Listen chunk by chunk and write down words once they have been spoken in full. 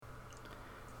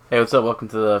Hey, what's up? Welcome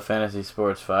to the Fantasy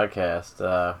Sports Podcast.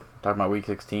 Talking about Week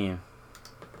 16.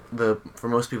 For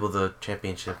most people, the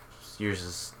championship yours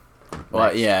is. Well,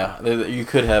 next. yeah, you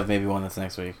could have maybe one that's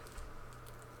next week.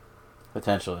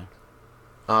 Potentially.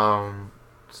 Start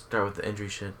with the injury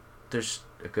shit. There's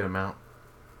a good amount.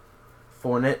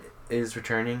 Fournette is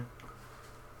returning.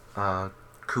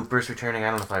 Cooper's returning. I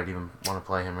don't know if I'd even want to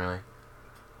play him really.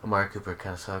 Amari Cooper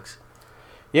kind of sucks.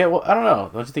 Yeah, well, I don't know.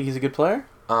 Don't you think he's a good player?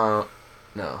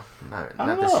 No, not I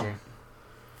don't this know. year.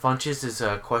 Funches is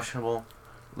questionable.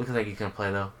 Looking like he's gonna play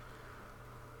though.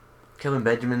 Kevin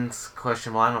Benjamin's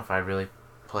questionable. I don't know if I'd really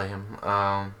play him.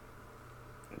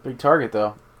 Big target,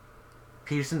 though.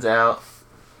 Peterson's out.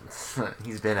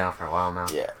 He's been out for a while now.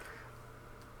 Yeah.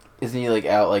 Isn't he,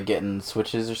 out, getting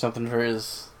switches or something for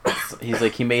his...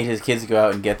 he made his kids go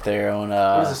out and get their own,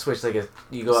 What is a switch?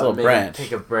 You go out and branch.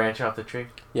 take a branch off the tree?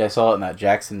 Yeah, I saw it in that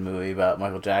Jackson movie about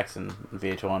Michael Jackson on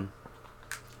VH1.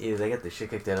 Yeah, they get the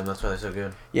shit kicked at him. That's why they're so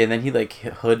good. Yeah, and then he,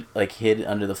 hid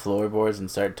under the floorboards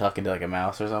and started talking to, a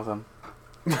mouse or something.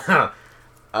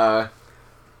 And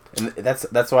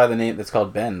that's why the name... It's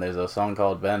called Ben. There's a song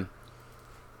called Ben.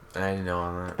 I didn't know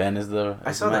on that. Ben is the...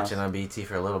 I saw that shit on BT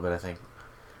for a little bit, I think.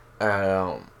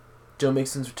 Joe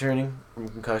Mixon's returning from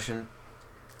concussion.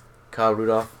 Kyle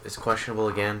Rudolph is questionable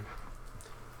again.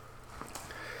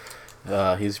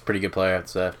 He's a pretty good player, I'd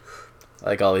say. I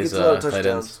like all these Gets a lot of tight ends.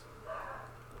 touchdowns.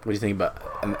 What do you think about...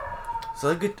 So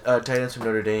I like good tight ends from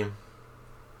Notre Dame.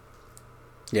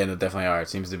 Yeah, no, definitely are. It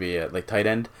seems to be tight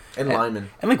end. And linemen.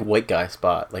 And white guy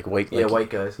spot. White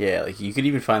guys. Yeah, you could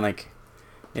even find a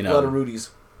lot of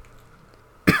Rudies.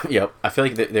 Yep. I feel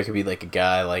like there could be a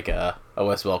guy a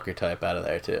Wes Welker type out of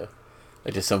there too.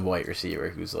 Just some white receiver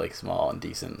who's small and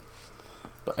decent.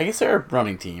 But I guess they're a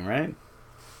running team, right?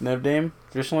 Notre Dame,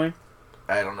 traditionally?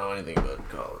 I don't know anything about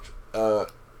college.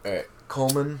 Alright.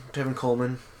 Tevin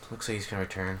Coleman. Looks like he's going to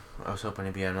return. I was hoping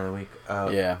he'd be out another week.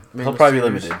 Yeah. Emmanuel He'll probably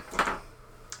be Sanders. limited.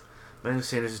 Emmanuel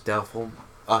Sanders is doubtful.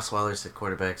 Osweiler's at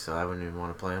quarterback, so I wouldn't even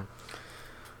want to play him.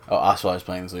 Oh, Osweiler's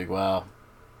playing this week. Wow.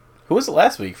 Who was it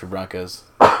last week for Broncos?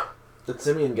 The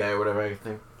Simeon guy or whatever, I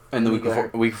think. And the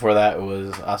week before that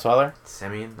was Osweiler?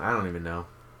 Simeon? I don't even know.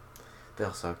 They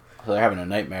all suck. So they're having a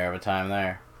nightmare of a time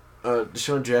there.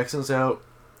 Deshaun Jackson's out.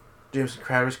 Jameson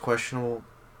Crowder's questionable.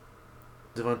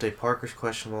 Devontae Parker's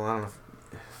questionable. I don't know if...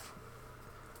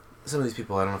 Some of these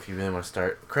people, I don't know if you really want to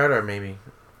start. Crowder, maybe.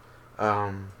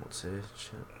 Let's see.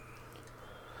 Shit.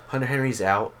 Hunter Henry's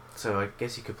out, so I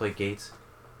guess you could play Gates.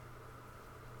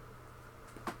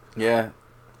 Yeah.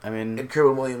 I mean... And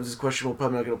Kerwin Williams is questionable.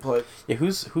 Probably not going to play. Yeah,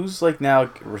 who's now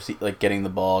getting the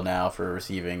ball now for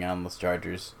receiving on the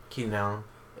Chargers? Keenan Allen.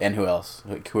 And who else?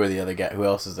 Who are the other guys? Who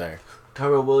else is there?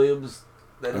 Tyrell Williams.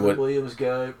 That And other Williams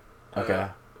guy. Okay.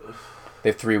 They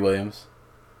have 3 Williams.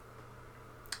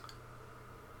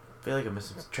 I feel like I'm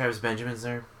missing... Travis Benjamin's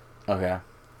there. Okay.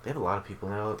 They have a lot of people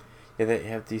now. Yeah, they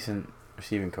have decent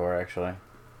receiving core, actually.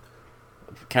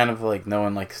 Kind of no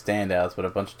one standouts, but a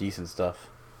bunch of decent stuff.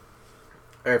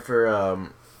 Alright, for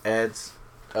ads,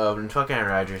 and fuck Aaron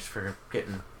Rodgers for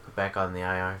getting back on the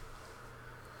IR.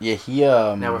 Yeah, he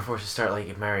Now we're forced to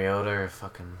start Mariota or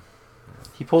fucking...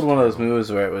 He pulled one of those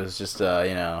moves where it was just,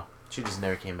 She just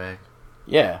never came back.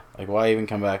 Yeah, why even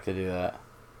come back to do that?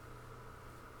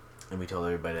 And we told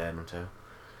everybody to add him too.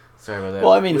 Sorry about that.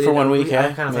 Well, I mean, for 1 week,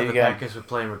 I kind of thought maybe the Packers would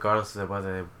play him regardless of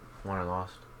whether they won or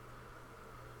lost.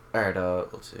 Alright,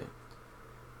 let's see.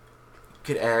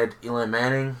 Could add Eli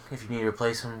Manning if you need to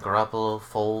replace him. Garoppolo,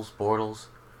 Foles, Bortles.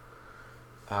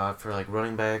 For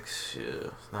running backs,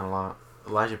 not a lot.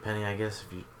 Elijah Penny, I guess.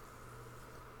 If you,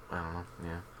 I don't know.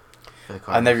 Yeah. For the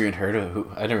I've never even heard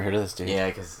of this dude. Yeah,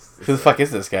 because who the fuck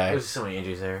is this guy? There's so many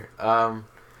injuries there.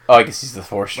 Oh, I guess he's the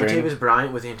 4th string. Martavis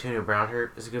Bryant with the Antonio Brown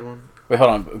hurt is a good one. Wait, hold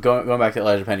on. Going back to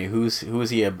Elijah Penny. Who was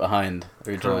he behind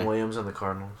originally? Kerwin Williams on the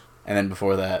Cardinals. And then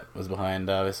before that was behind,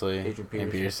 obviously, Adrian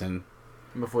Peterson.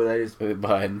 And before that is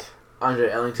Behind Andre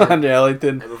Ellington. Andre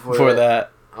Ellington. And before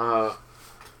that, the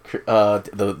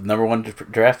the number 1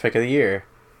 draft pick of the year.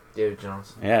 David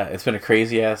Johnson. Yeah, it's been a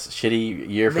crazy ass shitty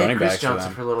year for running Chris backs Johnson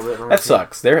for for them. a little bit. That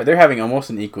sucks. They're having almost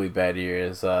an equally bad year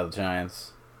as the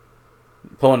Giants.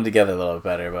 Pulling it together a little bit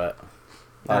better, but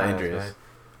a lot of injuries.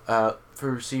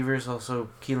 For receivers, also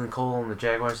Keelan Cole on the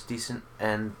Jaguars decent,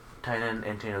 and tight end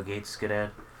Antonio Gates good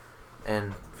add.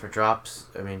 And for drops,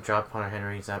 drop Hunter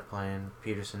Henry's not playing.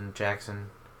 Peterson, Jackson,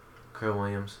 Kerwin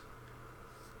Williams.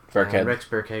 Burkhead. Rex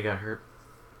Burkhead got hurt.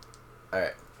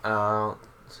 Alright,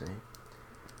 let's see.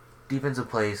 Defensive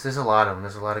plays, there's a lot of them.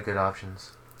 There's a lot of good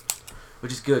options.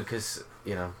 Which is good because,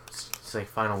 it's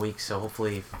final week, so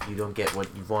hopefully if you don't get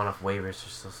what you want off waivers, there's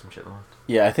still some shit left.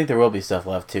 Yeah, I think there will be stuff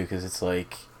left too, because it's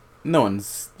No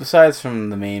one's besides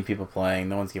from the main people playing.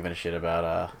 No one's giving a shit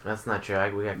about. That's not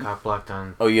true. We got cock blocked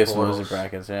on. Oh, you have some Bortles. loser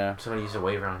brackets, yeah. Somebody used a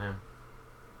waiver on him.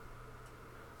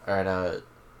 All right,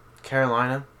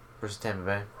 Carolina versus Tampa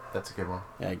Bay. That's a good one.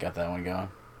 Yeah, I got that one going.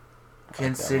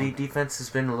 Kansas City defense has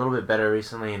been a little bit better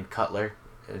recently, and Cutler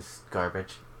is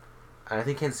garbage. And I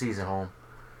think Kansas City's at home.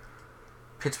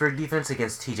 Pittsburgh defense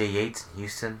against T.J. Yates in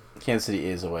Houston. Kansas City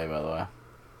is away, by the way.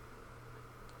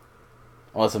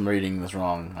 Unless I'm reading this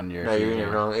wrong on your. No, you're reading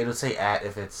it wrong. It'll say at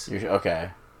if it's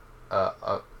okay.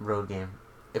 A road game.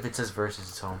 If it says versus,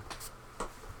 it's home.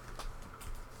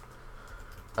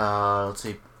 Let's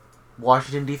see.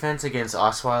 Washington defense against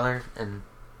Osweiler and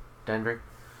Denver.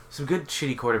 Some good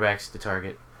shitty quarterbacks to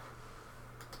target.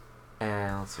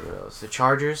 And let's see what else. The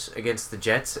Chargers against the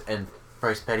Jets and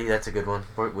Bryce Petty. That's a good one.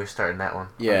 We're starting that one.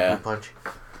 Yeah. Punch.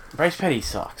 Bryce Petty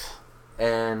sucks.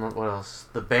 And what else?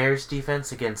 The Bears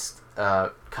defense against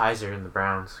Kaiser and the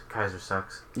Browns. Kaiser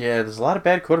sucks. Yeah, there's a lot of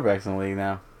bad quarterbacks in the league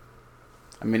now.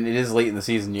 I mean, it is late in the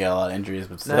season. You got a lot of injuries,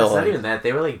 but still. No, it's not even that.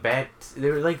 They were like bad.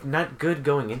 They were like not good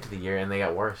going into the year, and they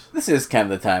got worse. This is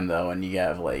kind of the time though when you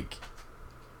have like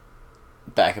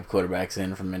backup quarterbacks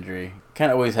in from injury.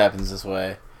 Kind of always happens this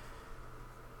way.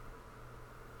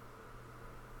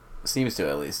 Seems to,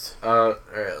 at least. Alright,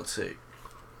 let's see.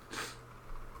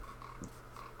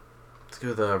 Let's go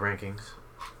to the rankings.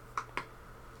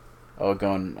 Oh,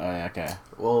 going. Oh, yeah, okay.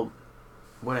 Well,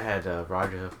 would have had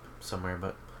Rodgers up somewhere,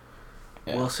 but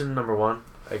Yeah. Wilson number 1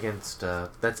 against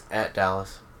that's at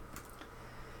Dallas.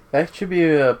 That should be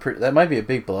that might be a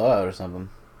big blowout or something.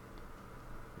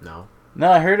 No,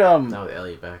 No, I heard not with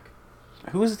Elliott back.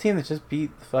 who was the team that just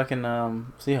beat the fucking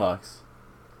Seahawks?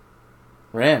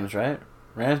 Rams, right?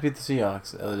 Rams beat the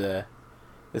Seahawks the other day.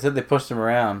 They said they pushed them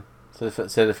around, so they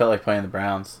said it felt like playing the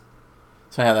Browns.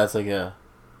 Somehow that's like a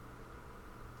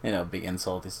big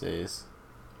insult these days.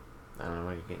 I don't know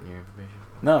where you're getting your information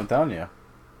from. No, I'm telling you.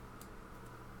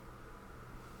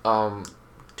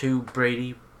 2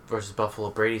 Brady versus Buffalo.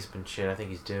 Brady's been shit. I think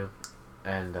he's due,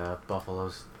 and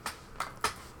Buffalo's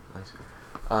nice.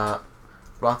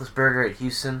 Roethlisberger at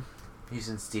Houston.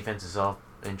 Houston's defense is all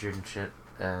injured and shit,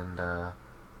 and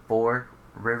 4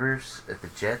 Rivers at the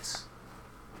Jets.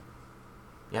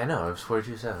 Yeah, I know. It was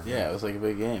 42-7. Yeah, it was like a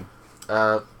big game.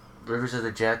 Rivers at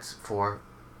the Jets. 4.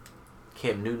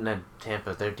 Cam Newton at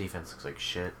Tampa. Their defense looks like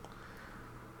shit.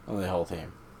 Oh, the whole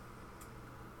team.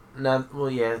 No, well,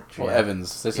 yeah. True. Well,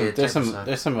 Evans. There's some Yeah, there's some Tampa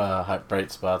there's some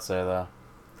bright spots there though.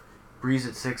 Breeze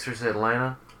at 6 versus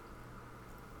Atlanta.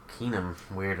 Keenum,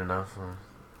 weird enough.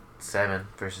 7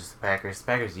 versus the Packers. The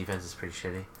Packers' defense is pretty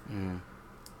shitty. Mm.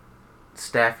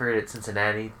 Stafford at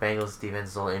Cincinnati. Bengals'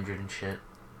 defense is all injured and shit.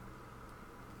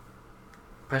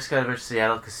 Prescott versus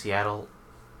Seattle, because Seattle,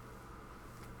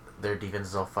 their defense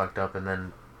is all fucked up, and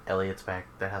then Elliott's back.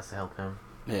 That has to help him.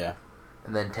 Yeah.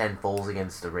 And then 10 Foles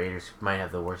against the Raiders, who might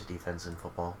have the worst defense in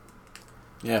football.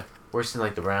 Yeah. Worse than,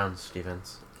 like, the Browns'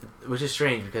 defense. Which is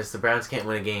strange, because the Browns can't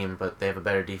win a game, but they have a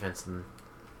better defense than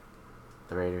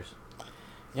the Raiders.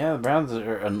 Yeah, the Browns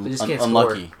are They just can't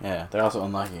unlucky. score. Yeah, they're also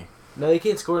unlucky. No, they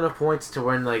can't score enough points to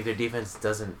win, like, their defense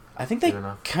doesn't I think they do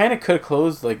enough. kind of could have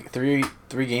closed like three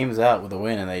games out with a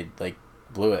win, and they like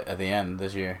blew it at the end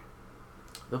this year.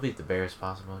 They'll beat the Bears,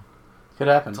 possibly. Could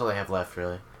happen. That's all they have left,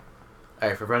 really.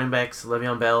 Alright, for running backs,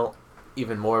 Le'Veon Bell,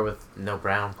 even more with no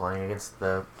Brown playing against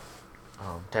the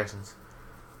Texans.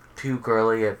 2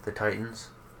 Gurley at the Titans.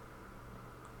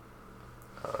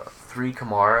 3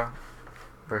 Kamara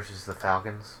versus the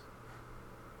Falcons.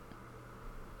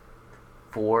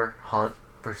 4 Hunt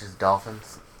versus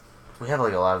Dolphins. We have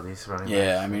like a lot of these running backs.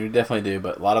 Yeah, I mean we definitely do,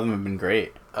 but a lot of them have been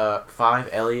great. 5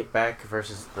 Elliott back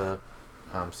versus the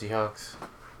Seahawks.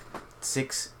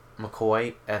 6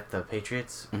 McCoy at the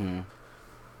Patriots. Mm-hmm.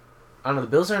 I don't know, the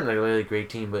Bills aren't like a really great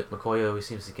team, but McCoy always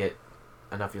seems to get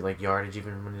enough like yardage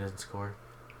even when he doesn't score.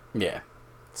 Yeah.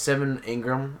 7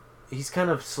 Ingram. He's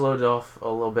kind of slowed off a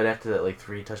little bit after that like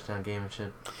 3 touchdown game and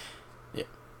shit. Yeah.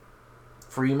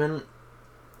 Freeman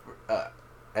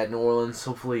at New Orleans.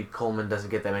 Hopefully Coleman doesn't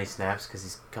get that many snaps because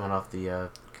he's coming off the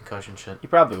concussion shit. He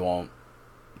probably won't.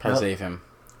 Probably Nope. save him.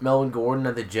 Melvin Gordon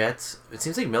at the Jets. It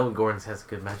seems like Melvin Gordon has a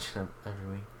good matchup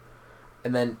every week.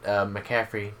 And then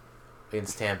McCaffrey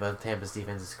against Tampa. Tampa's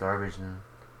defense is garbage, and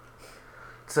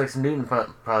it's like Newton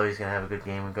probably is gonna have a good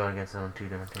game and going against them on 2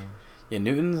 different teams. Yeah,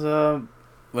 Newton's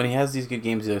when he has these good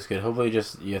games, he looks good. Hopefully,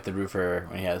 just you have to root for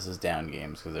when he has his down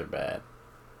games because they're bad.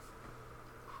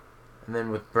 And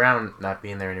then with Brown not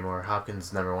being there anymore,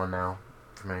 Hopkins number 1 now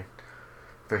for me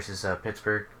versus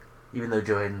Pittsburgh. Even though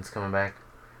Joe Hayden's coming back,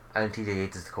 I think T.J.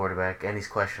 Yates is the quarterback, and he's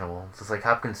questionable. So it's like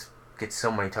Hopkins gets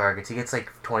so many targets. He gets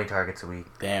like 20 targets a week.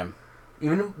 Damn.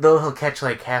 Even though he'll catch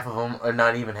like half of them, or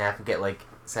not even half, and get like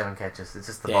 7 catches. It's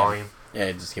just the volume.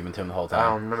 Yeah, just give it to him the whole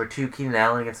time. Number 2, Keenan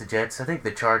Allen against the Jets. I think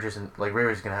the Chargers and like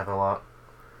Rivers are gonna have a lot.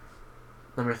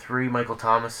 Number 3, Michael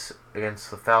Thomas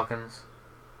against the Falcons.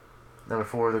 Number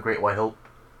 4, the Great White Hope.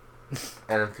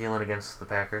 Adam Thielen against the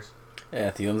Packers.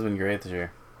 Yeah, Thielen's been great this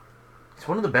year. He's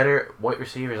one of the better white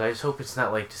receivers. I just hope it's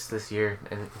not like just this year.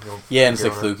 And yeah, and it's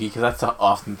like fluky, because that's an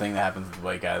often thing that happens with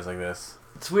white guys like this.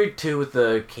 It's weird too with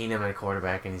the Keenum at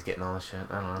quarterback and he's getting all this shit.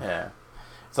 I don't know. Yeah.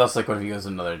 It's also like what if he goes to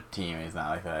another team and he's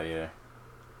not like that either.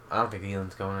 I don't think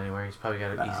Thielen's going anywhere. He's probably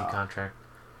got an easy contract.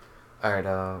 Alright,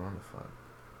 what the fuck?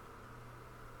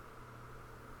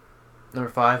 Number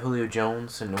 5, Julio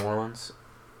Jones in New Orleans.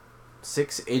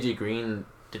 6, AJ Green,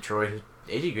 Detroit.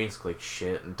 AJ Green's like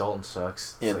shit, and Dalton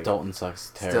sucks. Yeah, like, Dalton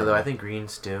sucks terrible. Still, though, I think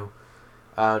Green's due.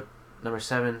 Number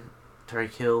 7,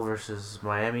 Tyreek Hill versus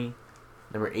Miami.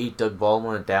 Number 8, Doug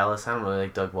Baldwin at Dallas. I don't really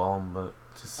like Doug Baldwin, but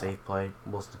it's a safe play.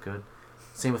 Wilson's good.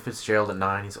 Same with Fitzgerald at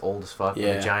 9. He's old as fuck.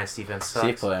 Yeah. The Giants' defense sucks.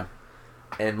 Safe play.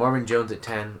 And Marvin Jones at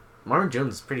 10. Marvin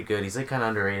Jones is pretty good. He's like kind of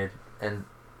underrated, and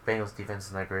Bengals' defense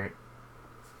is not great.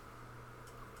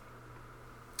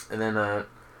 And then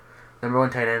number 1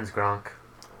 tight end is Gronk.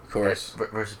 Of course.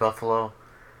 Versus Buffalo.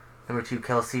 Number 2,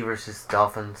 Kelsey versus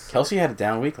Dolphins. Kelsey had a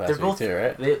down week last week too,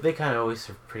 right? They kind of always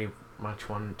are pretty much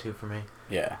 1 and 2 for me.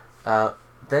 Yeah.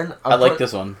 Then I like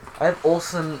this one. I have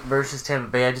Olsen versus Tampa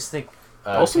Bay. I just think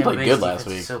Olsen Tampa played Bay's good last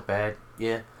week. So bad.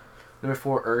 Yeah. Number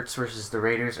 4, Ertz versus the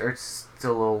Raiders. Ertz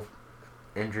still a little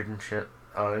injured and shit.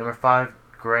 Number 5,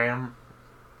 Graham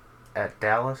at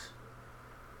Dallas.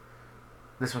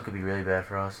 This one could be really bad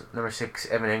for us. Number 6,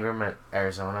 Evan Ingram at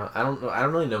Arizona. I don't know. I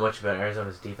don't really know much about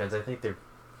Arizona's defense. I think they're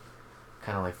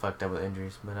kind of like fucked up with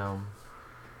injuries. But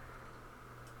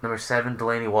number 7,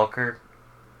 Delaney Walker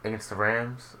against the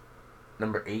Rams.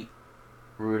 Number 8,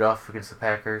 Rudolph against the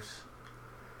Packers.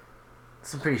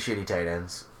 Some pretty shitty tight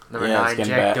ends. Number 9,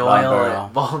 Jack Doyle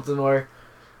at Baltimore,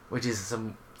 which is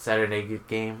some Saturday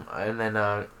game. And then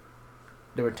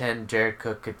number 10, Jared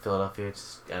Cook at Philadelphia.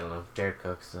 It's, I don't know. Jared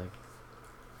Cook's like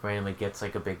randomly gets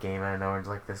like a big game out of nowhere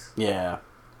like this. Yeah.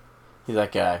 He's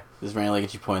that guy. Just randomly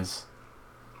gets you points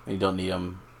when you don't need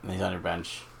him, and he's on your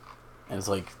bench. And it's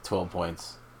like 12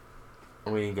 points.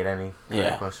 And we didn't get any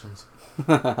questions.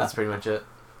 That's pretty much it.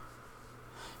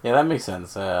 Yeah, that makes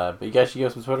sense. But you guys should give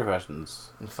us some Twitter questions.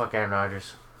 And fuck Aaron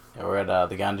Rodgers. Yeah, we're at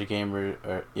the Ganja Gamer,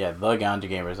 the Ganja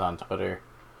Gamers on Twitter,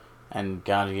 and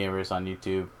Ganja Gamers on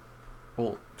YouTube.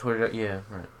 Well, Twitter, yeah,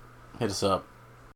 right. Hit us up.